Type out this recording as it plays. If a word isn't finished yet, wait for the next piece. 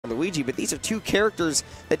Luigi, but these are two characters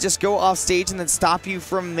that just go off stage and then stop you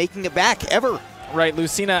from making it back, ever. Right,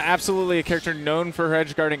 Lucina, absolutely a character known for her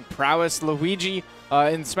edge guarding prowess. Luigi,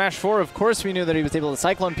 in Smash 4, of course we knew that he was able to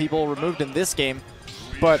cyclone people, removed in this game,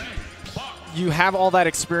 but you have all that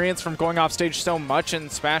experience from going off stage so much in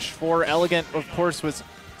Smash 4. Elegant, of course,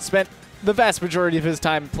 spent the vast majority of his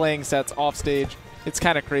time playing sets off stage. It's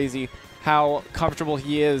kind of crazy how comfortable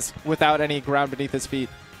he is without any ground beneath his feet.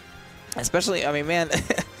 Especially, I mean, man,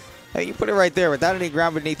 you put it right there. Without any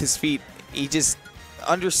ground beneath his feet, he just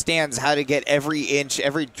understands how to get every inch,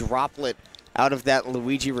 every droplet out of that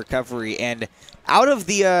Luigi recovery, and out of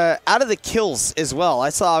the kills as well. I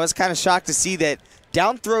was kind of shocked to see that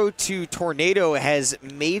down throw to Tornado has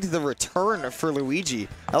made the return for Luigi.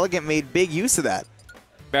 Elegant made big use of that.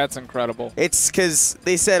 That's incredible. It's because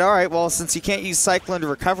they said, all right, well, since you can't use Cyclone to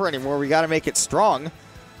recover anymore, we got to make it strong.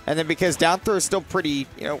 And then because down throw is still pretty,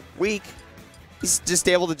 weak, he's just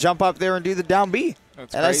able to jump up there and do the down B.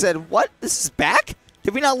 That's and great. I said, what? This is back?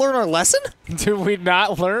 Did we not learn our lesson? Did we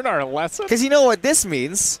not learn our lesson? Because you know what this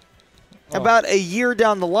means? Oh. About a year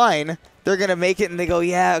down the line, they're going to make it and they go,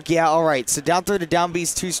 yeah, all right. So down throw to down B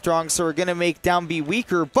is too strong, so we're going to make down B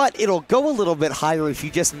weaker, but it'll go a little bit higher if you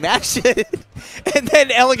just mash it. And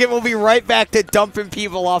then Elegant will be right back to dumping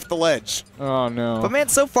people off the ledge. Oh, no. But, man,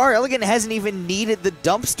 so far, Elegant hasn't even needed the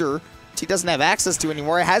dumpster, which he doesn't have access to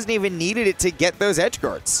anymore. It hasn't even needed it to get those edge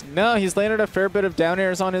guards. No, he's landed a fair bit of down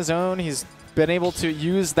airs on his own. He's been able to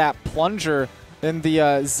use that plunger in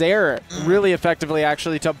the Zaire really effectively,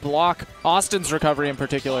 actually, to block Austin's recovery in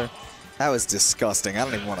particular. That was disgusting. I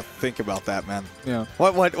don't even want to think about that, man. Yeah.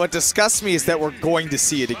 What disgusts me is that we're going to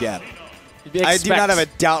see it again. I do not have a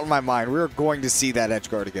doubt in my mind. We're going to see that edge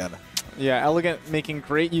guard again. Yeah, Elegant making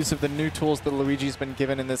great use of the new tools that Luigi's been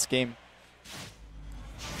given in this game.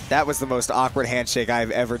 That was the most awkward handshake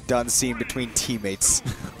I've ever seen between teammates.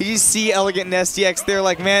 You see Elegant and SDX, they're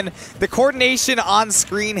like, man, the coordination on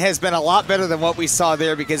screen has been a lot better than what we saw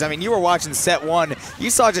there because, I mean, you were watching set one. You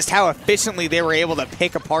saw just how efficiently they were able to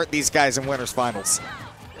pick apart these guys in winners finals.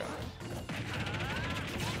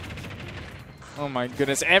 Oh my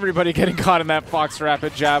goodness, everybody getting caught in that Fox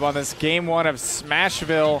Rapid jab on this game one of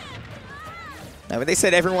Smashville. Now, when they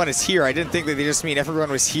said everyone is here, I didn't think that they just mean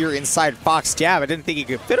everyone was here inside Fox Jab. I didn't think you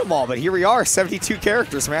could fit them all, but here we are, 72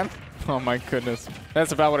 characters, man. Oh my goodness.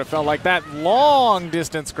 That's about what it felt like. That long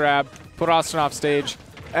distance grab put Awestin off stage.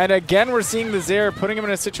 And again, we're seeing the Zaire putting him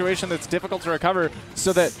in a situation that's difficult to recover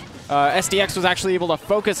so that SDX was actually able to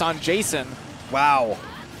focus on JaySon. Wow.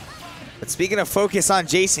 But speaking of focus on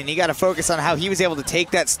JaySon, you got to focus on how he was able to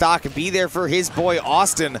take that stock and be there for his boy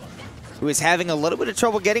Awestin, who is having a little bit of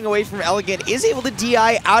trouble getting away from Elegant, is able to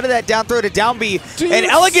DI out of that down throw to down B, and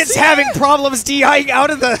Elegant's having problems DIing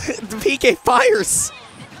out of the PK fires.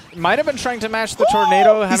 Might have been trying to match the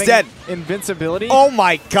Tornado, having dead. Invincibility. Oh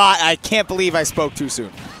my god, I can't believe I spoke too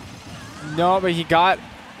soon. No, but he got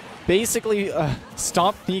basically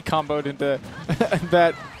stomp knee comboed into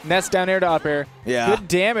that nest down air to up air. Yeah. Good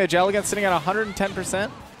damage. Elegant sitting at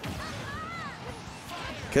 110%.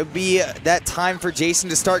 Could be that time for JaySon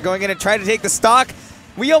to start going in and try to take the stock.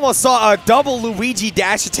 We almost saw a double Luigi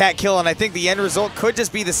dash attack kill, and I think the end result could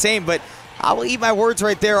just be the same, but I will eat my words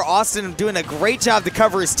right there. Awestin doing a great job to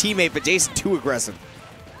cover his teammate, but JaySon too aggressive.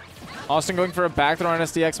 Awestin going for a back throw on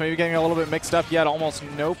SDX, maybe getting a little bit mixed up, yet almost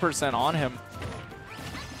no percent on him.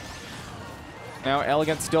 Now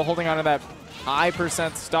Elegant still holding on to that high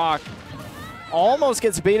percent stock. Almost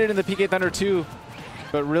gets baited in the PK Thunder 2,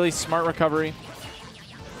 but really smart recovery.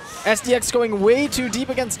 SDX going way too deep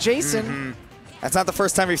against JaySon. That's not the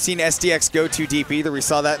first time we've seen SDX go too deep either. We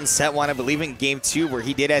saw that in set one, I believe in game 2, where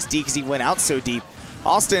he did SD because he went out so deep.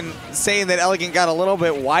 Austin saying that Elegant got a little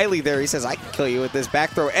bit wily there. He says, I can kill you with this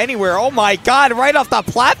back throw anywhere. Oh my god, right off the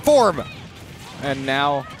platform. And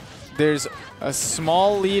now there's a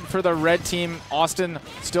small lead for the red team. Awestin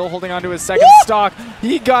still holding on to his second stock.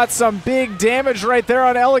 He got some big damage right there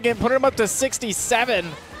on Elegant, putting him up to 67.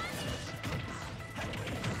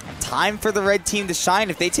 Time for the red team to shine.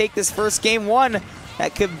 If they take this first game one,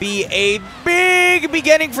 that could be a big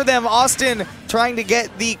beginning for them. Awestin trying to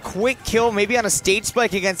get the quick kill, maybe on a stage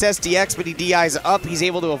spike against SDX, but he DIs up. He's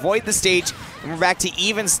able to avoid the stage, and we're back to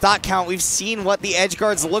even stock count. We've seen what the edge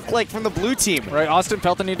guards look like from the blue team. Right, Awestin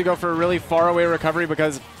felt the need to go for a really far away recovery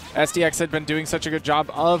because SDX had been doing such a good job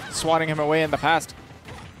of swatting him away in the past.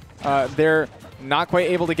 They're not quite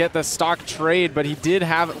able to get the stock trade, but he did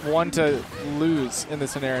have one to lose in this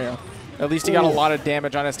scenario. At least he got a lot of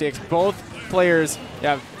damage on SDX. Both players,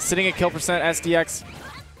 yeah, sitting at kill percent. SDX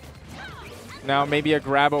now maybe a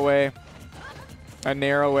grab away, a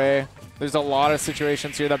nair away. There's a lot of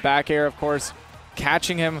situations here. The back air, of course,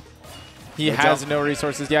 catching him. He has no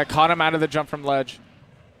resources. Yeah, caught him out of the jump from ledge.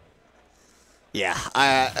 Yeah,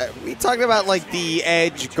 we talked about like the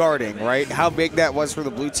edge guarding, right? How big that was for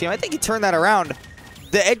the blue team. I think he turned that around.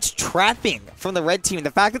 The edge trapping from the red team,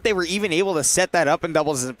 the fact that they were even able to set that up in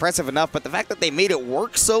doubles is impressive enough, but the fact that they made it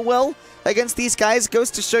work so well against these guys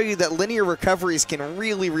goes to show you that linear recoveries can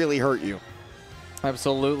really, really hurt you.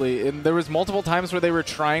 Absolutely. And there was multiple times where they were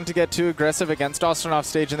trying to get too aggressive against Awestin off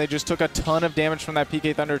stage, and they just took a ton of damage from that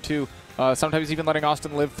PK Thunder too. Sometimes even letting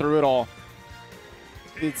Awestin live through it all.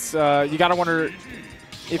 It's you got to wonder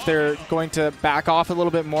if they're going to back off a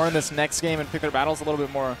little bit more in this next game and pick their battles a little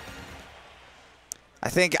bit more. I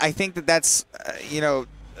think that that's, you know,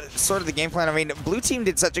 sort of the game plan. I mean, blue team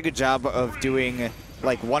did such a good job of doing,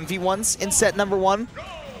 like, 1v1s in set number 1.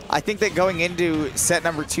 I think that going into set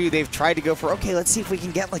number 2, they've tried to go for, okay, let's see if we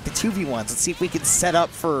can get, like, the 2v1s. Let's see if we can set up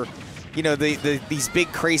for, you know, these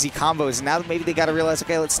big, crazy combos. And now maybe they got to realize,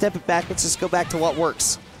 okay, let's step it back. Let's just go back to what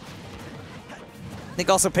works. I think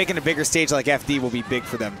also picking a bigger stage like FD will be big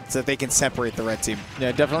for them so that they can separate the red team.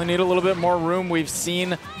 Yeah, definitely need a little bit more room. We've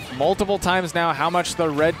seen multiple times now how much the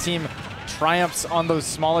red team triumphs on those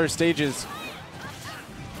smaller stages.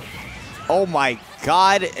 Oh my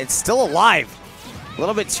God, it's still alive. A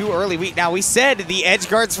little bit too early. We said the edge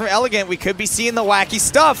guards from Elegant, we could be seeing the wacky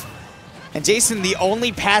stuff. And JaySon, the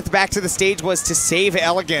only path back to the stage was to save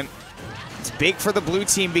Elegant. It's big for the blue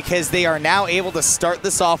team because they are now able to start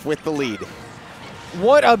this off with the lead.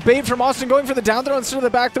 What a bait from Awestin, going for the down throw instead of the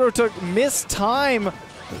back throw to miss time.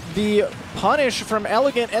 The punish from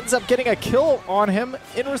Elegant ends up getting a kill on him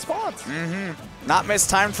in response. Not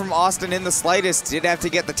mistimed from Awestin in the slightest. Did have to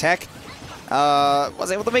get the tech.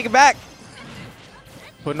 Was able to make it back.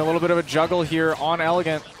 Putting a little bit of a juggle here on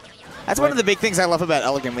Elegant. That's one of the big things I love about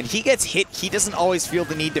Elegant. When he gets hit, he doesn't always feel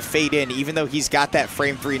the need to fade in, even though he's got that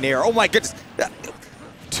frame 3 nair. Oh my goodness.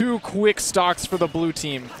 2 quick stocks for the blue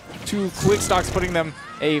team. 2 quick stocks putting them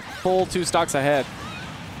a full 2 stocks ahead.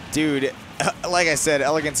 Dude, like I said,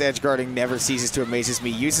 Elegant's edge guarding never ceases to amaze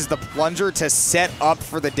me. Uses the plunger to set up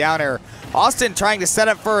for the down air. Awestin trying to set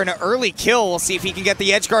up for an early kill. We'll see if he can get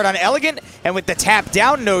the edge guard on Elegant. And with the tap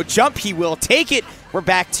down, no jump, he will take it. We're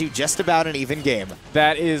back to just about an even game.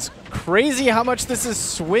 That is crazy how much this is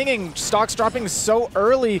swinging. Stocks dropping so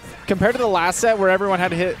early compared to the last set where everyone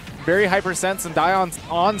had to hit very high percents and die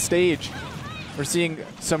on stage. We're seeing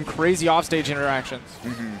some crazy offstage interactions.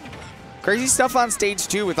 Crazy stuff on stage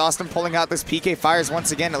too with Awestin pulling out this PK fires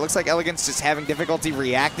once again. It looks like Elegant's just having difficulty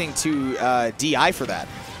reacting to DI for that.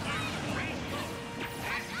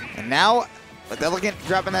 And now, with Elegant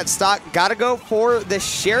dropping that stock, gotta go for the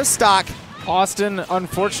share stock. Awestin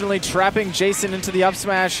unfortunately trapping JaySon into the up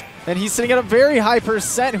smash, and he's sitting at a very high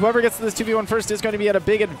percent. Whoever gets to this 2v1 first is going to be at a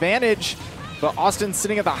big advantage. But Awestin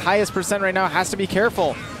sitting at the highest percent right now, has to be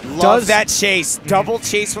careful. Does that chase. Double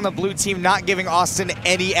chase from the blue team, not giving Awestin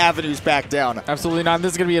any avenues back down. Absolutely not.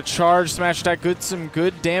 This is going to be a charge smash attack. Some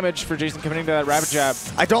good damage for JaySon committing to that rapid jab.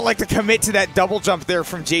 I don't like to commit to that double jump there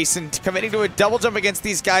from JaySon. Committing to a double jump against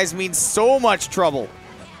these guys means so much trouble.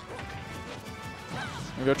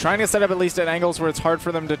 We go trying to set up at least at angles where it's hard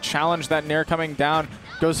for them to challenge that nair coming down.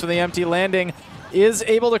 Goes for the empty landing. Is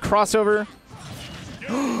able to cross over.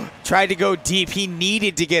 Tried to go deep. He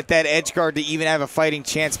needed to get that edge guard to even have a fighting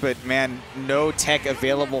chance, but man, no tech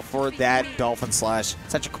available for that Dolphin Slash.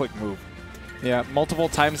 Such a quick move. Yeah, multiple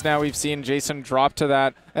times now we've seen JaySon drop to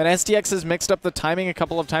that. And SDX has mixed up the timing a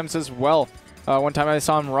couple of times as well. One time I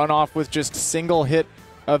saw him run off with just single hit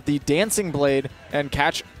of the Dancing Blade and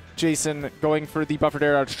catch JaySon going for the buffered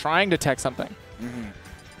air dodge, trying to tech something.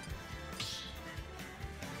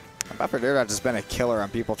 Buffered air dodge has been a killer on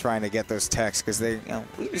people trying to get those techs because they,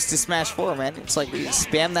 we used to Smash 4, man. It's like we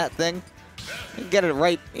spam that thing. You can get it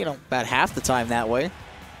right, about half the time that way.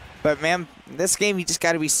 But, man, in this game, you just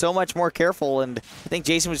got to be so much more careful, and I think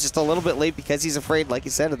JaySon was just a little bit late because he's afraid, like you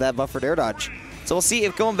said, of that buffered air dodge. So we'll see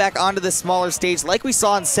if going back onto the smaller stage, like we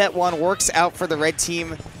saw in set 1, works out for the red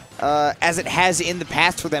team as it has in the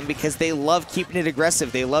past for them because they love keeping it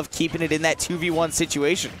aggressive. They love keeping it in that 2v1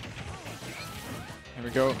 situation. Here we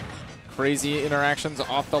go. Crazy interactions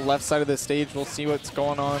off the left side of the stage. We'll see what's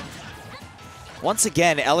going on. Once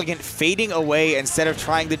again, Elegant fading away instead of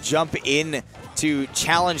trying to jump in to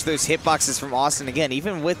challenge those hitboxes from Awestin. Again,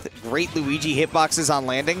 even with great Luigi hitboxes on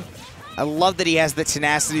landing, I love that he has the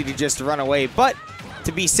tenacity to just run away. But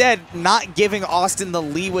to be said, not giving Awestin the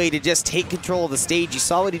leeway to just take control of the stage. You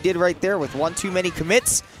saw what he did right there with one too many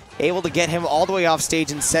commits, able to get him all the way off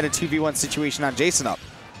stage and set a 2v1 situation on JaySon up.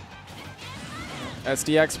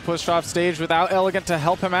 SDX pushed off stage without Elegant to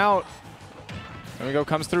help him out. There we go,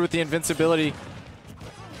 comes through with the invincibility.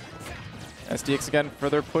 SDX again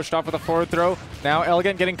further pushed off with a forward throw. Now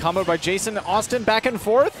Elegant getting comboed by JaySon. Awestin back and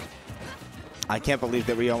forth. I can't believe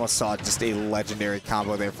that we almost saw just a legendary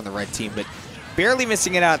combo there from the red team, but barely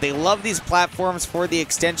missing it out. They love these platforms for the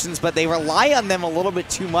extensions, but they rely on them a little bit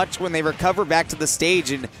too much when they recover back to the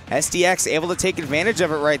stage, and SDX able to take advantage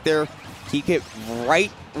of it right there. Keep it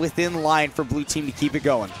right within line for blue team to keep it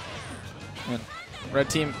going. And red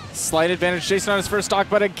team, slight advantage. JaySon on his first stock,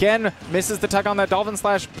 but again, misses the tech on that Dolphin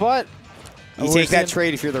Slash, but you take that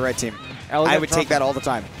trade if you're the red team. I would take that all the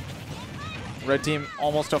time. Red team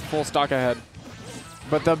almost a full stock ahead.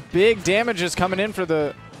 But the big damage is coming in for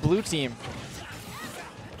the blue team.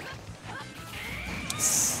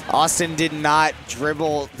 Awestin did not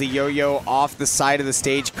dribble the yo-yo off the side of the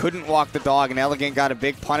stage, couldn't walk the dog, and Elegant got a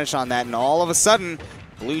big punish on that, and all of a sudden,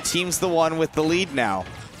 blue team's the one with the lead now.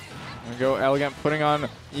 There we go, Elegant putting on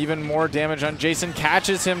even more damage on JaySon,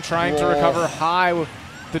 catches him trying to recover high with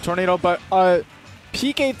the tornado, but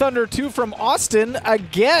PK Thunder 2 from Awestin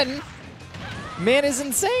again. Man is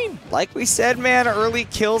insane. Like we said, man, early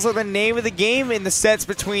kills are the name of the game in the sets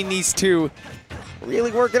between these two.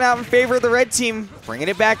 Really working out in favor of the red team, bringing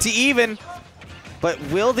it back to even. But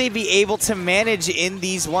will they be able to manage in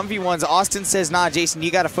these 1v1s? Awestin says, nah, JaySon, you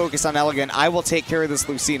got to focus on Elegant. I will take care of this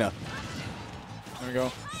Lucina. There we go.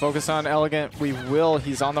 Focus on Elegant. We will.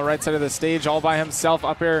 He's on the right side of the stage all by himself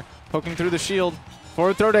up here, poking through the shield.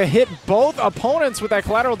 Forward throw to hit both opponents with that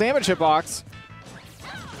collateral damage hitbox.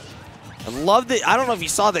 I love that. I don't know if you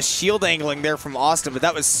saw the shield angling there from Awestin, but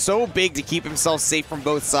that was so big to keep himself safe from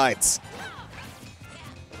both sides.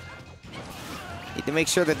 Need to make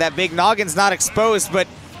sure that that big noggin's not exposed, but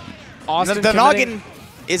the noggin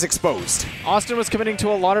is exposed. Awestin was committing to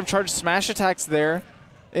a lot of charged smash attacks there.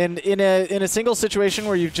 And in a single situation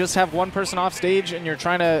where you just have one person off stage and you're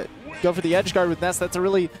trying to go for the edge guard with Ness, that's a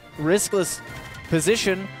really riskless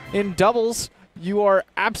position. In doubles, you are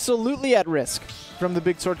absolutely at risk from the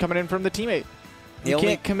big sword coming in from the teammate. You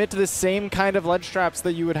can't commit to the same kind of ledge traps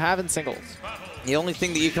that you would have in singles. The only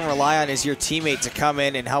thing that you can rely on is your teammate to come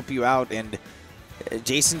in and help you out, and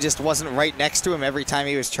JaySon just wasn't right next to him every time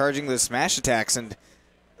he was charging those smash attacks, and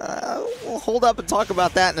we'll hold up and talk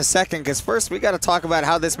about that in a second, because first we got to talk about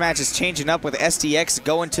how this match is changing up with SDX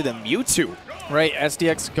going to the Mewtwo. Right,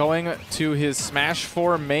 SDX going to his Smash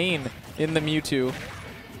 4 main in the Mewtwo.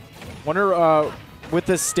 Wonder, with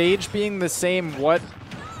the stage being the same, what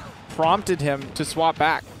prompted him to swap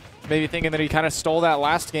back? Maybe thinking that he kind of stole that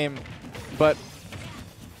last game, but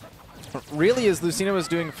really, as Lucina was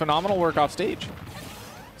doing phenomenal work off stage.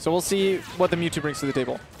 So we'll see what the Mewtwo brings to the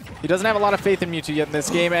table. He doesn't have a lot of faith in Mewtwo yet in this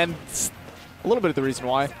game, and a little bit of the reason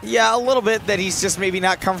why. Yeah, a little bit that he's just maybe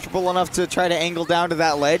not comfortable enough to try to angle down to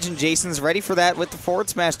that ledge, and JaySon's ready for that with the forward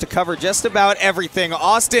smash to cover just about everything.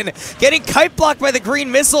 Awestin getting kite blocked by the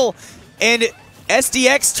green missile, and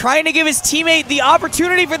SDX trying to give his teammate the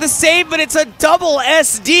opportunity for the save, but it's a double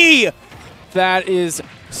SD. That is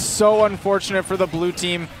so unfortunate for the blue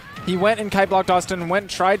team. He went and kite blocked Awestin,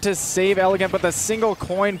 tried to save Elegant, but the single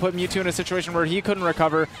coin put Mewtwo in a situation where he couldn't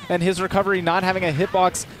recover, and his recovery not having a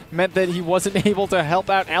hitbox meant that he wasn't able to help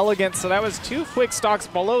out Elegant, so that was 2 quick stocks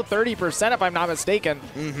below 30% if I'm not mistaken.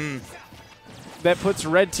 That puts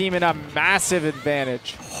red team in a massive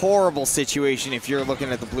advantage. Horrible situation if you're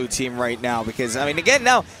looking at the blue team right now, because, I mean, again,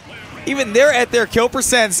 now, even they're at their kill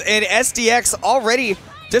percents, and SDX already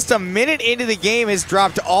just a minute into the game has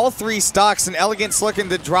dropped all 3 stocks, and Elegant's looking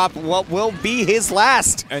to drop what will be his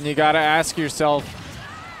last. And you got to ask yourself,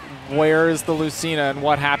 where is the Lucina and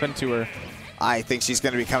what happened to her? I think she's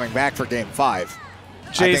going to be coming back for game 5.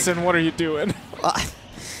 JaySon, what are you doing?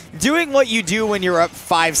 Doing what you do when you're up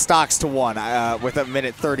 5 stocks to 1 with a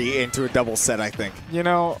minute 30 into a double set, I think. You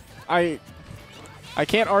know, I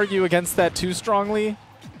can't argue against that too strongly.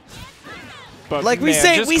 But like we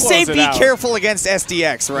say be careful against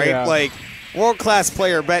SDX, right? Yeah. Like, world-class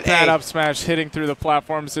player, but that up smash hitting through the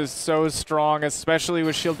platforms is so strong, especially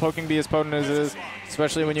with shield poking be as potent as it is,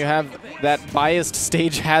 especially when you have that biased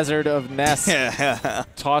stage hazard of Ness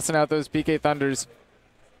tossing out those PK Thunders.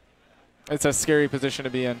 It's a scary position to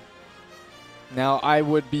be in. Now, I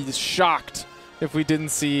would be shocked if we didn't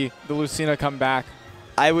see the Lucina come back.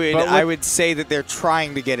 I would say that they're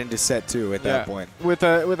trying to get into set 2 at that point. With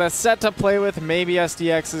a set to play with, maybe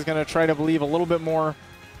SDX is going to try to believe a little bit more.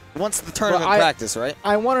 Once the tournament practice, right?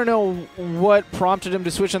 I want to know what prompted him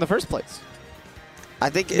to switch in the first place. I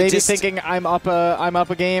think maybe thinking I'm up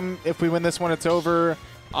a game. If we win this one, it's over.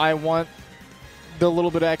 I want the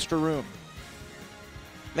little bit of extra room.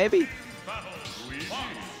 Maybe.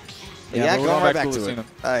 Yeah, going right back to it.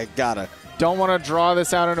 I gotta. Don't want to draw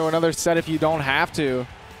this out into another set if you don't have to.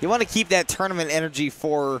 You want to keep that tournament energy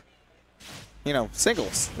for you know,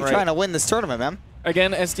 singles. You're Right. trying to win this tournament, man.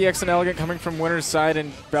 Again, SDX and Elegant coming from winner's side,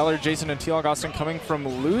 and Valor, JaySon, and T-Log Awestin coming from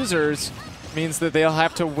losers means that they'll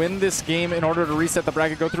have to win this game in order to reset the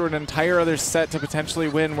bracket, go through an entire other set to potentially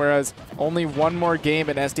win, whereas only one more game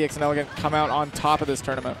and SDX and Elegant come out on top of this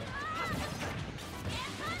tournament.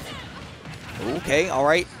 Okay, all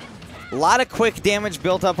right. A lot of quick damage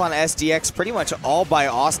built up on SDX, pretty much all by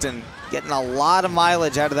Awestin. Getting a lot of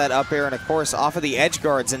mileage out of that up air and, of course, off of the edge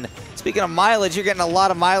guards. And speaking of mileage, you're getting a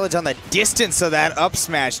lot of mileage on the distance of that up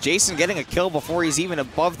smash. JaySon getting a kill before he's even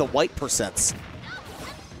above the white percents.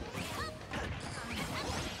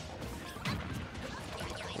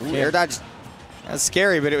 Ooh, air dodge. That's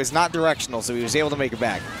scary, but it was not directional, so he was able to make it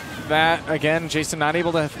back. That, again, JaySon not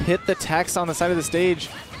able to hit the text on the side of the stage.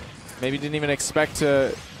 Maybe didn't even expect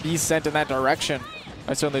to be sent in that direction.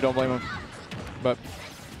 I certainly don't blame him. But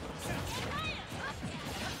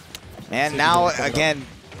man, now, again,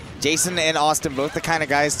 JaySon and Awestin, both the kind of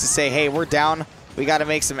guys to say, hey, we're down. We got to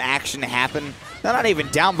make some action happen. They're not even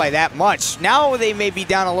down by that much. Now they may be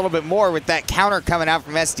down a little bit more with that counter coming out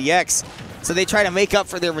from SDX. So they try to make up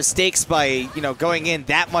for their mistakes by, you know, going in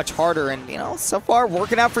that much harder. And, you know, so far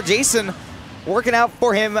working out for JaySon, working out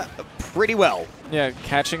for him pretty well. yeah,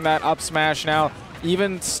 catching that up smash now.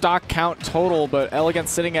 Even stock count total, but Elegant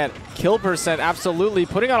sitting at kill percent, absolutely.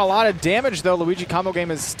 Putting on a lot of damage, though. Luigi combo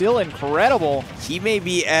game is still incredible. He may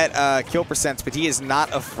be at kill percents, but he is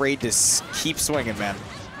not afraid to keep swinging, man.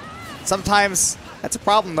 Sometimes that's a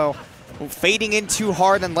problem, though. Fading in too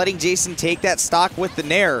hard and letting JaySon take that stock with the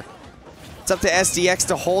nair. It's up to SDX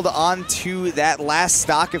to hold on to that last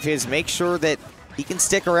stock of his. Make sure that he can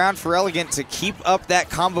stick around for Elegant to keep up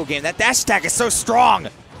that combo game. That dash attack is so strong.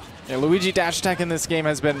 Yeah, Luigi dash attack in this game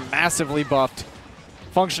has been massively buffed,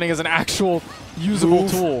 functioning as an actual usable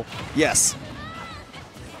tool. Yes.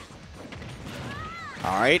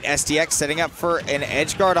 All right, SDX setting up for an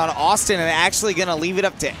edge guard on Awestin and actually going to leave it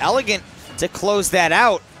up to Elegant to close that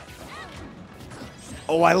out.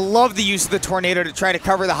 Oh, I love the use of the tornado to try to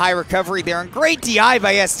cover the high recovery there, and great DI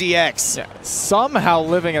by SDX. Yeah, somehow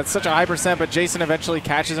living at such a high percent, but JaySon eventually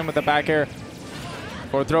catches him with the back air.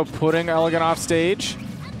 Forward throw putting Elegant off stage.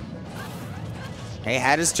 He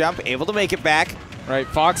had his jump, able to make it back. Right,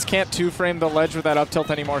 Fox can't two-frame the ledge with that up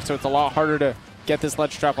tilt anymore, so it's a lot harder to get this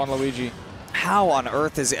ledge trap on Luigi. How on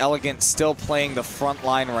earth is Elegant still playing the front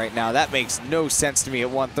line right now? That makes no sense to me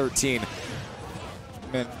at 113.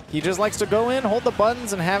 And he just likes to go in, hold the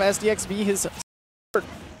buttons, and have SDX be his support.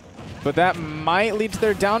 But that might lead to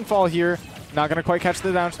their downfall here. Not going to quite catch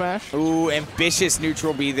the down smash. Ooh, ambitious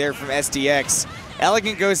neutral B there from SDX.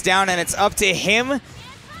 Elegant goes down, and it's up to him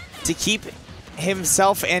to keep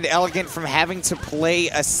himself and Elegant from having to play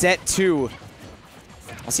a set 2.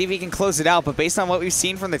 We'll see if he can close it out, but based on what we've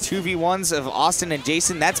seen from the 2v1s of Awestin and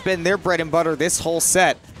JaySon, that's been their bread and butter this whole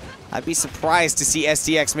set. I'd be surprised to see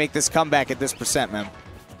SDX make this comeback at this percent, man.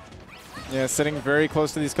 Yeah, sitting very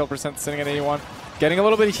close to these kill percents, sitting at 81. Getting a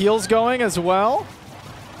little bit of heals going as well.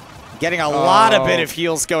 Getting a lot of bit of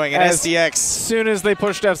heals going at SDX. As soon as they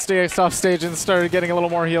pushed SDX off stage and started getting a little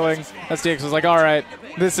more healing, SDX was like, all right,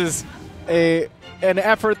 this is an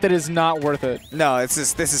effort that is not worth it. No, this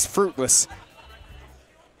is fruitless.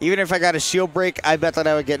 Even if I got a shield break, I bet that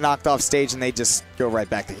I would get knocked off stage and they just go right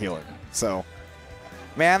back to healing. So,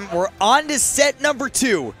 man, we're on to set number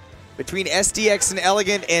 2 between SDX and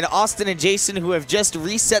Elegant and Awestin and JaySon, who have just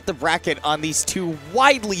reset the bracket on these two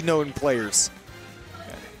widely known players.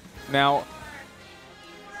 Now,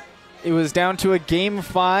 it was down to a game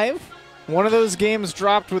 5. One of those games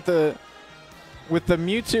dropped with the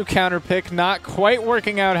Mewtwo counter pick, not quite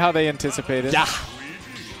working out how they anticipated. Yeah.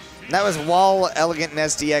 That was while Elegant and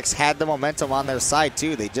SDX had the momentum on their side,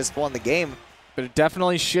 too. They just won the game. But it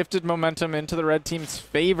definitely shifted momentum into the red team's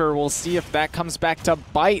favor. We'll see if that comes back to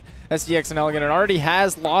bite SDX and Elegant. It already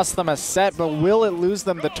has lost them a set, but will it lose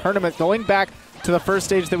them the tournament? Going back to the first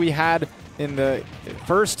stage that we had in the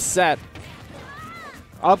first set,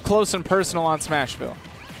 up close and personal on Smashville.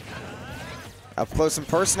 Up close and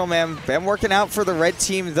personal, man. Been working out for the red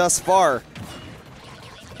team thus far.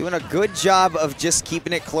 Doing a good job of just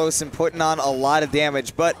keeping it close and putting on a lot of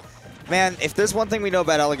damage. But, man, if there's one thing we know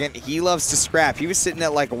about Elegant, he loves to scrap. He was sitting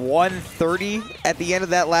at like 130 at the end of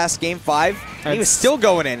that last game 5. And he was still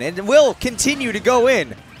going in and will continue to go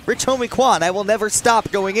in. Rich Homie Quan, I will never stop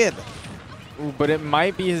going in. Ooh, but it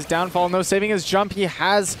might be his downfall. No saving his jump. He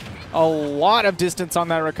has a lot of distance on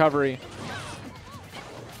that recovery.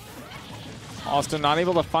 Awestin not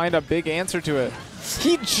able to find a big answer to it.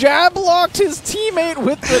 He jab locked his teammate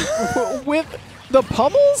with the with the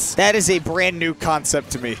pummels? That is a brand new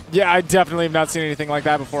concept to me. Yeah, I definitely have not seen anything like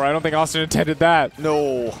that before. I don't think Awestin intended that.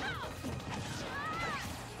 No.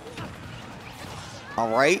 All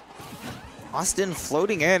right. Awestin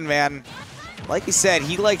floating in, man. Like you said,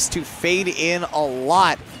 he likes to fade in a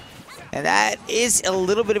lot. And that is a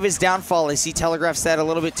little bit of his downfall as he telegraphs that a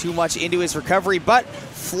little bit too much into his recovery. But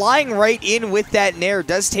flying right in with that nair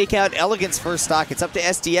does take out Elegant's first stock. It's up to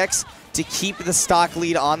SDX to keep the stock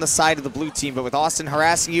lead on the side of the blue team. But with Awestin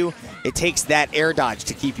harassing you, it takes that air dodge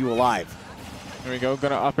to keep you alive. There we go.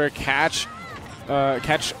 Gonna up air catch.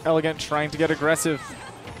 Catch Elegant trying to get aggressive.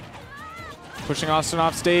 Pushing Awestin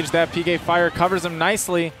off stage. That PK fire covers him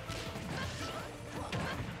nicely.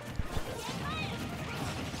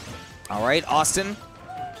 All right, Awestin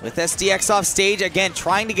with SDX off stage. Again,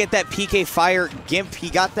 trying to get that PK fire gimp. He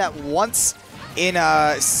got that once in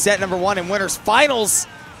set number 1 in winners finals.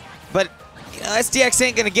 But you know, SDX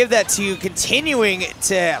ain't going to give that to you. Continuing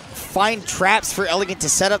to find traps for Elegant to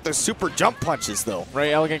set up those super jump punches, though.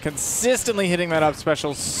 Right, Elegant consistently hitting that up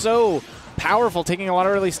special. So powerful, taking a lot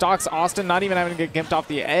of early stocks. Awestin not even having to get gimped off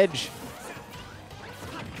the edge.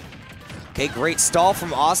 Okay, great stall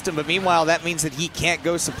from Awestin, but meanwhile, that means that he can't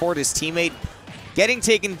go support his teammate. Getting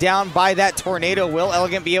taken down by that tornado. Will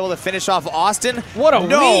Elegant be able to finish off Awestin? What a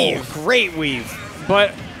weave! Great weave.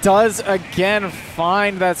 But does again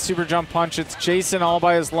find that super jump punch. It's JaySon all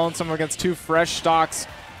by his lonesome against 2 fresh stocks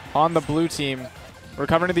on the blue team.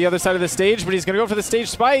 Recovering to the other side of the stage, but he's going to go for the stage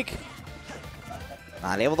spike.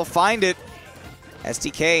 Not able to find it.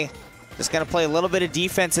 SDK just going to play a little bit of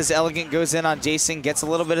defense as Elegant goes in on JaySon, gets a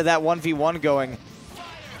little bit of that 1v1 going.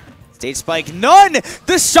 Stage spike, none!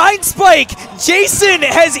 The shine spike! JaySon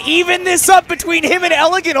has evened this up between him and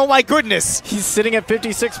Elegant, oh my goodness! He's sitting at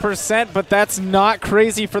 56%, but that's not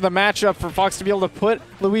crazy for the matchup for Fox to be able to put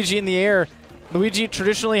Luigi in the air. Luigi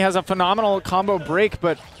traditionally has a phenomenal combo break,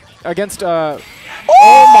 but against, oh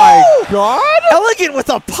my god! Elegant with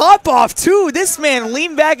a pop-off too! This man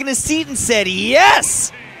leaned back in his seat and said,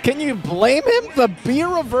 yes! Can you blame him? The B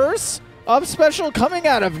reverse up special coming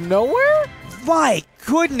out of nowhere? My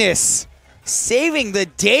goodness. Saving the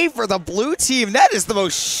day for the blue team. That is the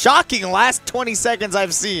most shocking last 20 seconds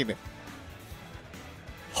I've seen.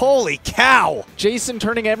 Holy cow. JaySon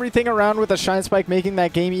turning everything around with a shine spike, making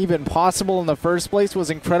that game even possible in the first place was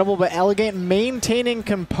incredible, but Elegant maintaining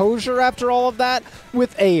composure after all of that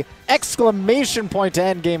with a exclamation point to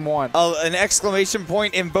end game 1. An exclamation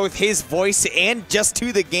point in both his voice and just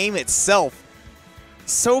to the game itself.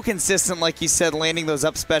 So consistent, like you said, landing those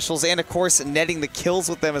up specials and, of course, netting the kills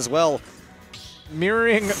with them as well.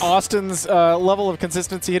 Mirroring Austin's level of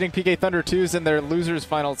consistency, hitting PK Thunder 2s in their losers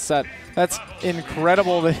final set. That's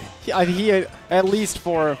incredible that he at least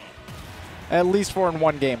four in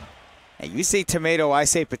one game. Hey, you say tomato, I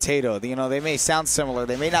say potato. You know, they may sound similar.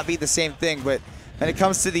 They may not be the same thing, but when it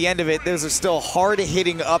comes to the end of it, those are still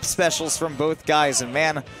hard-hitting up specials from both guys. And,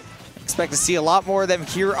 man, expect to see a lot more of them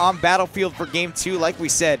here on Battlefield for Game 2. Like we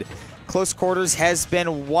said, close quarters has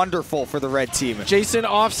been wonderful for the red team. JaySon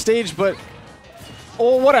off stage, but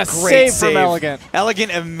oh, what a save from Elegant.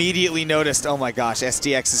 Elegant immediately noticed, oh my gosh,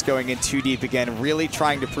 SDX is going in too deep again, really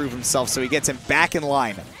trying to prove himself, so he gets him back in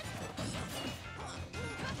line.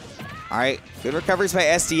 All right, good recoveries by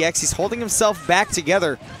SDX. He's holding himself back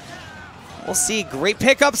together. We'll see. Great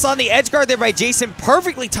pickups on the edge guard there by JaySon.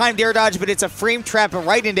 Perfectly timed air dodge, but it's a frame trap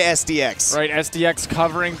right into SDX. Right, SDX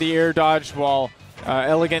covering the air dodge while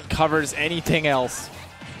Elegant covers anything else.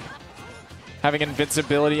 Having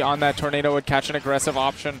invincibility on that tornado would catch an aggressive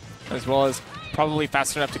option, as well as probably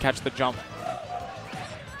fast enough to catch the jump.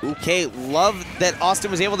 Okay, love that Awestin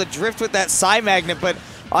was able to drift with that side magnet, but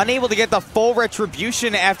unable to get the full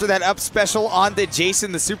retribution after that up special on the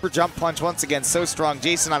JaySon. The super jump punch once again so strong.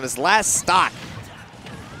 JaySon on his last stock.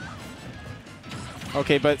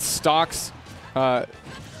 Okay, but stocks,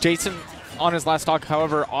 JaySon on his last stock.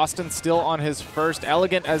 However, Awestin still on his first.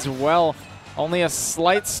 Elegant as well. Only a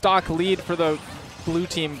slight stock lead for the blue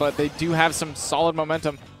team, but they do have some solid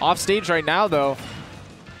momentum. Off stage right now, though.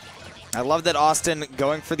 I love that Awestin,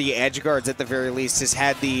 going for the edge guards at the very least, has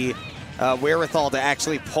had the wherewithal to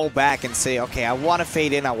actually pull back and say, okay, I want to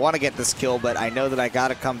fade in, I want to get this kill, but I know that I got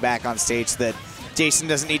to come back on stage, that JaySon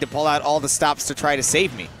doesn't need to pull out all the stops to try to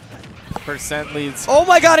save me. Percent leads. Oh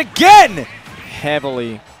my god, again!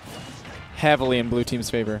 Heavily in blue team's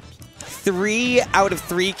favor. 3 out of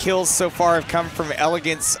 3 kills so far have come from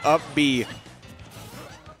Elegant's up B.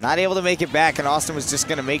 Not able to make it back, and Awestin was just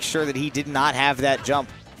going to make sure that he did not have that jump.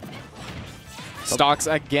 Stocks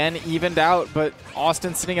again evened out, but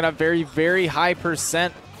Awestin sitting at a very, very high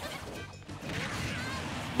percent.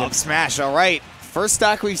 Up smash, all right. First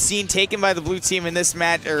stock we've seen taken by the blue team in this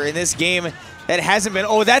match, or in this game. That hasn't been,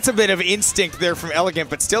 oh, that's a bit of instinct there from Elegant,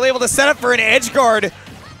 but still able to set up for an edge guard.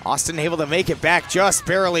 Awestin able to make it back just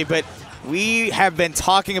barely, but We have been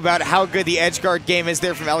talking about how good the edge guard game is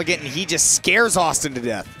there from Elegant, and he just scares Awestin to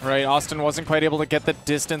death. Right, Awestin wasn't quite able to get the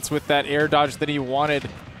distance with that air dodge that he wanted.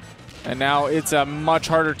 And now it's a much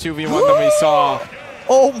harder 2v1 than we saw.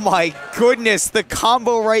 Oh my goodness, the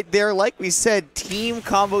combo right there. Like we said, team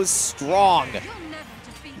combo strong.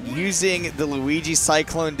 Using the Luigi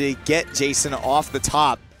Cyclone to get JaySon off the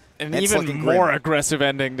top. An even more aggressive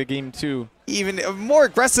ending to game 2. Even more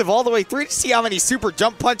aggressive all the way through. To see how many super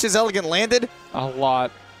jump punches Elegant landed? A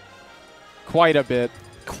lot. Quite a bit.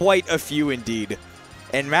 Quite a few indeed.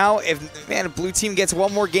 And now, if blue team gets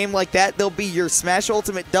one more game like that, they'll be your Smash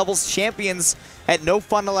Ultimate Doubles champions at No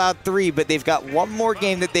Fun Allowed 3, but they've got one more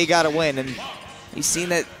game that they got to win. And you've seen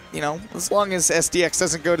that, you know, as long as SDX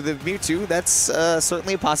doesn't go to the Mewtwo, that's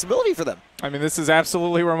certainly a possibility for them. I mean, this is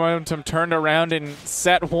absolutely where momentum turned around in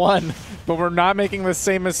set 1, but we're not making the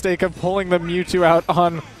same mistake of pulling the Mewtwo out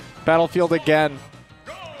on Battlefield again.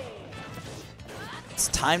 It's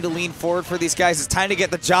time to lean forward for these guys. It's time to get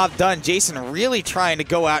the job done. JaySon really trying to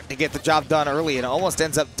go out to get the job done early and almost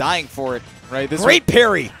ends up dying for it. Right. This Great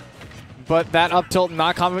parry. But that up tilt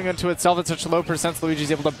not coming into itself at such low percents, Luigi's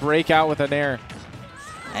able to break out with an air.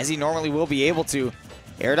 As he normally will be able to.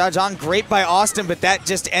 Air dodge on great by Awestin, but that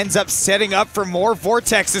just ends up setting up for more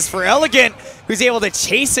vortexes for Elegant, who's able to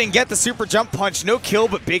chase and get the super jump punch. No kill,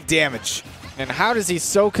 but big damage. And how does he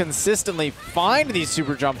so consistently find these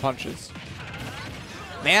super jump punches?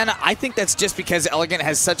 Man, I think that's just because Elegant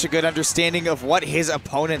has such a good understanding of what his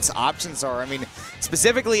opponent's options are. I mean,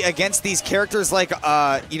 specifically against these characters like,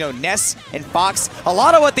 you know, Ness and Fox, a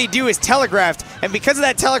lot of what they do is telegraphed. And because of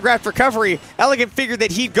that telegraphed recovery, Elegant figured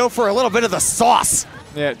that he'd go for a little bit of the sauce.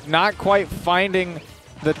 Yeah, not quite finding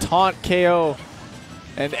the taunt KO.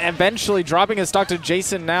 And eventually dropping his stock to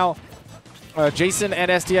JaySon now. JaySon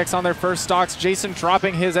and SDX on their first stocks. JaySon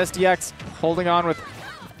dropping his SDX, holding on with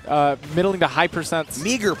middling to high percents.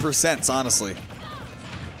 Meager percents, honestly.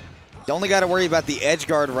 You only got to worry about the edge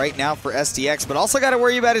guard right now for SDX, but also got to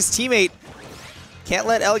worry about his teammate. Can't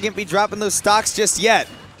let Elegant be dropping those stocks just yet.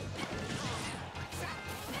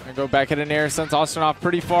 Gonna go back at an air, sends Awestin off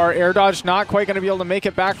pretty far. Air dodge not quite going to be able to make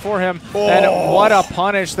it back for him. Oh. And what a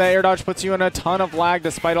punish. That air dodge puts you in a ton of lag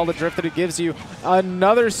despite all the drift that it gives you.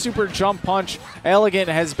 Another super jump punch. Elegant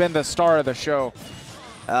has been the star of the show.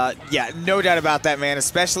 Yeah, no doubt about that, man,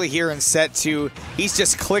 especially here in set 2. He's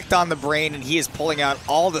just clicked on the brain, and he is pulling out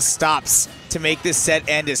all the stops to make this set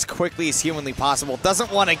end as quickly as humanly possible. Doesn't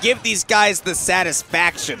want to give these guys the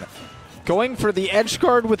satisfaction. Going for the edge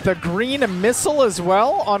guard with the green missile as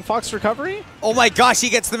well on Fox recovery. Oh my gosh, he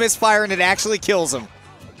gets the misfire, and it actually kills him.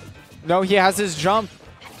 No, he has his jump.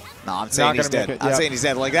 No, I'm saying he's dead. I'm saying he's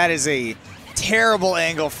dead. Like, that is a terrible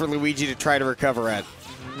angle for Luigi to try to recover at.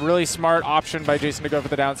 Really smart option by JaySon to go for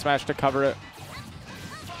the down smash to cover it.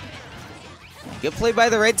 Good play by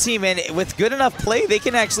the red team, and with good enough play, they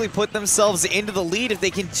can actually put themselves into the lead if they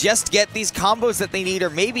can just get these combos that they need, or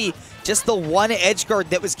maybe just the one edge guard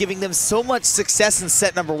that was giving them so much success in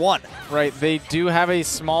set number 1. Right, they do have a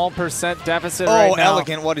small percent deficit right now. Oh,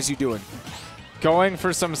 Elegant, what is you doing? Going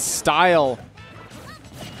for some style.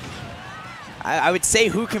 I would say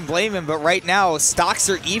who can blame him, but right now,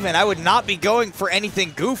 stocks are even. I would not be going for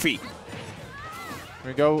anything goofy.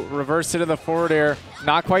 We go reverse into the forward air.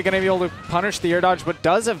 Not quite going to be able to punish the air dodge, but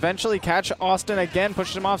does eventually catch Awestin again,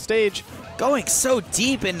 pushes him off stage. Going so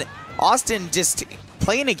deep, and Awestin just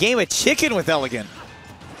playing a game of chicken with Elegant.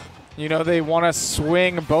 You know, they want to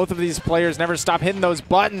swing. Both of these players never stop hitting those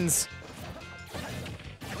buttons.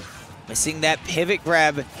 Missing that pivot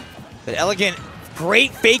grab, but Elegant,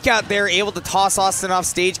 great fake out there, able to toss Awestin off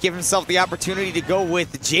stage, give himself the opportunity to go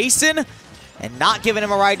with JaySon, and not giving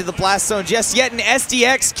him a ride to the blast zone just yet, and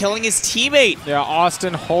SDX killing his teammate. Yeah,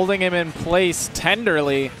 Awestin holding him in place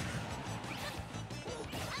tenderly.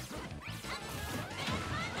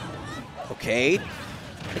 Okay.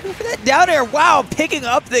 Looking for that down air. Wow, picking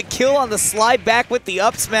up the kill on the slide back with the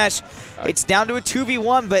up smash. It's down to a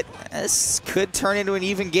 2v1, but this could turn into an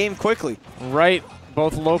even game quickly. Right.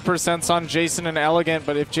 Both low percents on JaySon and Elegant,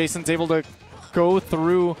 but if JaySon's able to go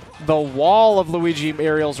through the wall of Luigi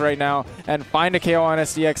aerials right now and find a KO on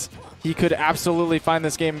SDX, he could absolutely find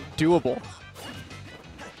this game doable.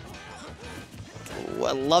 Ooh,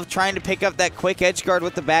 I love trying to pick up that quick edge guard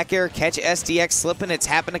with the back air, catch SDX slipping. It's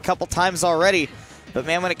happened a couple times already. But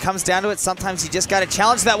man, when it comes down to it, sometimes you just got to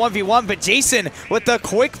challenge that 1v1. But JaySon, with the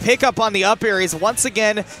quick pickup on the up air, is once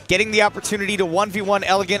again getting the opportunity to 1v1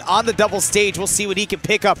 Elegant on the double stage. We'll see what he can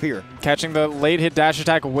pick up here. Catching the late hit dash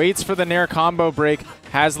attack, waits for the Nair combo break,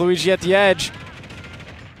 has Luigi at the edge.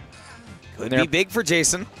 Could be big for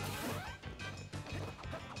JaySon.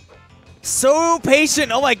 So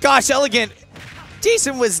patient. Oh my gosh, Elegant.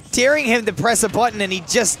 JaySon was daring him to press a button and he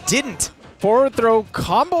just didn't. Forward throw,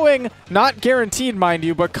 comboing, not guaranteed, mind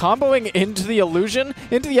you, but comboing into the illusion,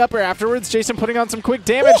 into the upper afterwards. JaySon putting on some quick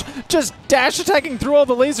damage, just dash attacking through all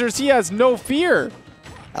the lasers. He has no fear.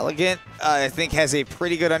 Elegant, I think, has a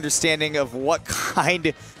pretty good understanding of what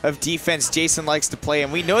kind of defense JaySon likes to play,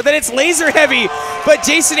 and we know that it's laser heavy, but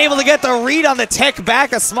JaySon able to get the read on the tech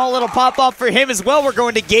back. A small little pop-off for him as well. We're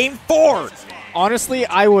going to game 4. Honestly,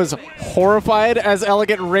 I was horrified as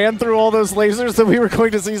Elegant ran through all those lasers that we were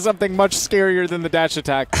going to see something much scarier than the dash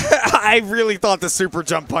attack. I really thought the super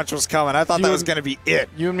jump punch was coming. I thought that was going to be it.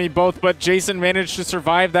 You and me both, but JaySon managed to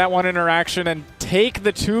survive that one interaction and take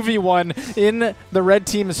the 2v1 in the red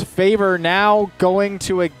team's favor, now going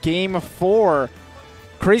to a game 4.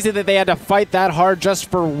 Crazy that they had to fight that hard just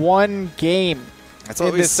for one game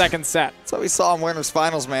in this second set. That's what we saw in winners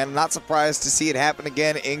finals, man. Not surprised to see it happen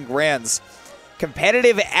again in grands.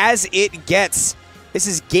 Competitive as it gets. This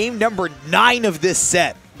is game number 9 of this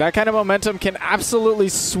set. That kind of momentum can absolutely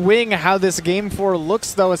swing how this game 4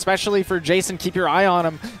 looks, though, especially for JaySon. Keep your eye on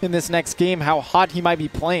him in this next game, how hot he might be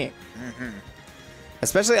playing.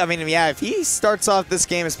 Especially, I mean, yeah, if he starts off this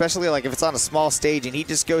game, especially like if it's on a small stage and he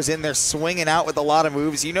just goes in there swinging out with a lot of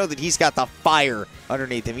moves, you know that he's got the fire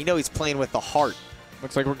underneath him. You know he's playing with the heart.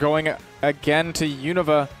 Looks like we're going again to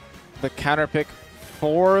Unova, the counter pick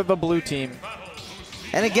for the blue team.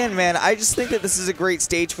 And again, man, I just think that this is a great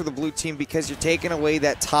stage for the blue team because you're taking away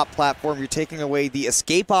that top platform, you're taking away the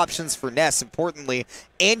escape options for Ness, importantly,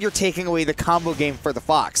 and you're taking away the combo game for the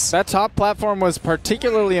Fox. That top platform was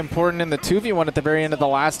particularly important in the 2v1 at the very end of the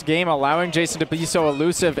last game, allowing JaySon to be so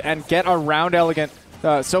elusive and get around Elegant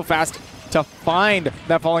so fast to find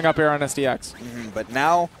that falling up air on SDX. But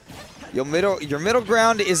now, your middle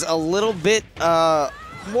ground is a little bit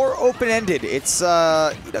more open-ended. It's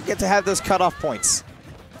you don't get to have those cutoff points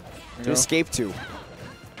to escape to.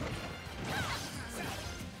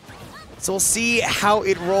 So we'll see how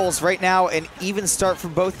it rolls. Right now, an even start for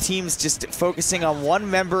both teams, just focusing on one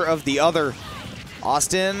member of the other.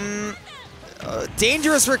 Awestin,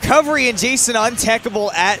 dangerous recovery, and JaySon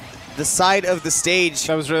untechable at the side of the stage.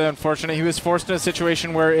 That was really unfortunate. He was forced in a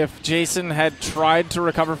situation where if JaySon had tried to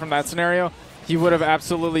recover from that scenario, he would have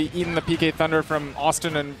absolutely eaten the PK Thunder from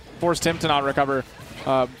Awestin and forced him to not recover.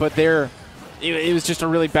 But it was just a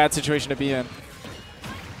really bad situation to be in.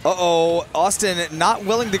 Uh-oh, Awestin not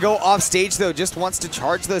willing to go off stage, though, just wants to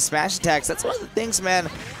charge those smash attacks. That's one of the things, man.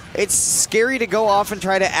 It's scary to go off and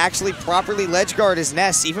try to actually properly ledge guard his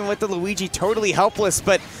Ness, even with the Luigi totally helpless.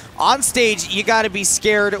 But on stage, you got to be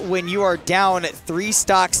scared when you are down 3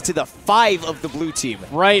 stocks to the 5 of the blue team.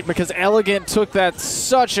 Right, because Elegant took that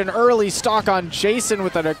such an early stock on JaySon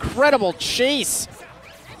with an incredible chase.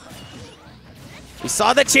 We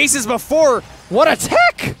saw the chases before. What a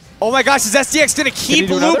tech! Oh my gosh, is SDX going to keep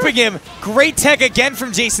looping him? Great tech again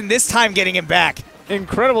from JaySon, this time getting him back.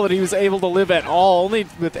 Incredible that he was able to live at all, only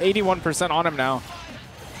with 81% on him now.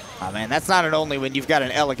 Oh man, that's not an only when you've got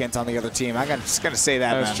an Elegant on the other team. I'm just going to say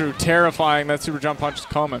that, That's true. Terrifying, that super jump punch is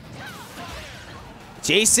coming.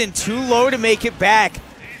 JaySon too low to make it back.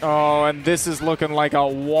 Oh, and this is looking like a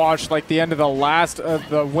wash, like the end of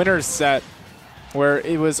the winner's set, where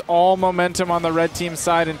it was all momentum on the red team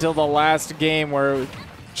side until the last game, where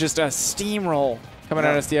just a steamroll coming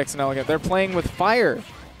out of SDX and Elegant. They're playing with fire.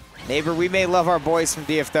 Neighbor, we may love our boys from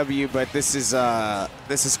DFW, but this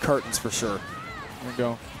is curtains for sure. There we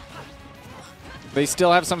go. They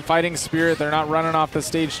still have some fighting spirit. They're not running off the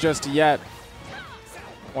stage just yet.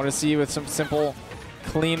 Want to see with some simple,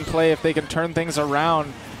 clean play if they can turn things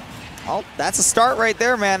around. Oh, that's a start right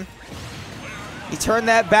there, man. You turn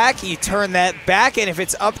that back, and if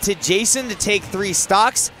it's up to JaySon to take 3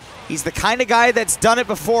 stocks, he's the kind of guy that's done it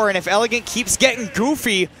before, and if Elegant keeps getting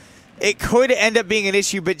goofy, it could end up being an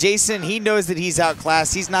issue. But JaySon, he knows that he's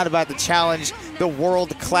outclassed. He's not about to challenge the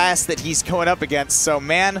world class that he's going up against. So,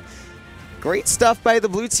 man, great stuff by the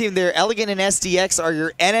blue team there. Elegant and SDX are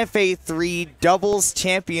your NFA 3 doubles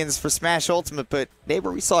champions for Smash Ultimate. But,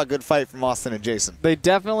 neighbor, we saw a good fight from Awestin and JaySon. They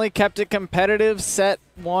definitely kept it competitive. Set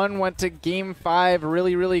 1 went to game 5,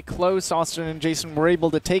 really, really close. Awestin and JaySon were able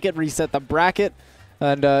to take it, reset the bracket.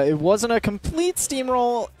 And it wasn't a complete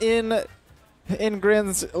steamroll in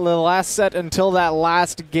Grin's last set until that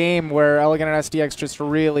last game where Elegant and SDX just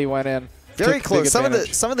really went in. Very close. Some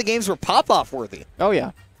of the games were pop-off worthy. Oh,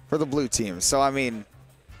 yeah. For the blue team. So, I mean,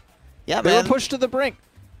 yeah, they man. were pushed to the brink.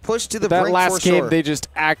 Pushed to the brink for sure. That last game, they just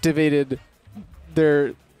activated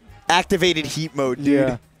their... Activated heat mode, dude.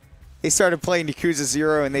 Yeah. They started playing Yakuza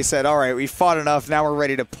 0, and they said, all right, we fought enough. Now we're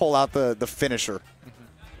ready to pull out the finisher.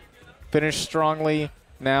 Finish strongly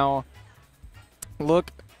now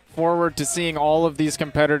look forward to seeing all of these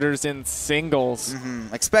competitors in singles.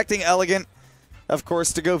 Expecting Elegant, of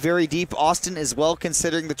course, to go very deep. Awestin as well,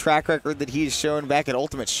 considering the track record that he's shown back at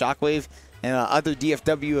Ultimate Shockwave and other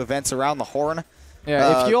DFW events around the Horn.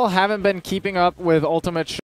 Yeah, if you all haven't been keeping up with Ultimate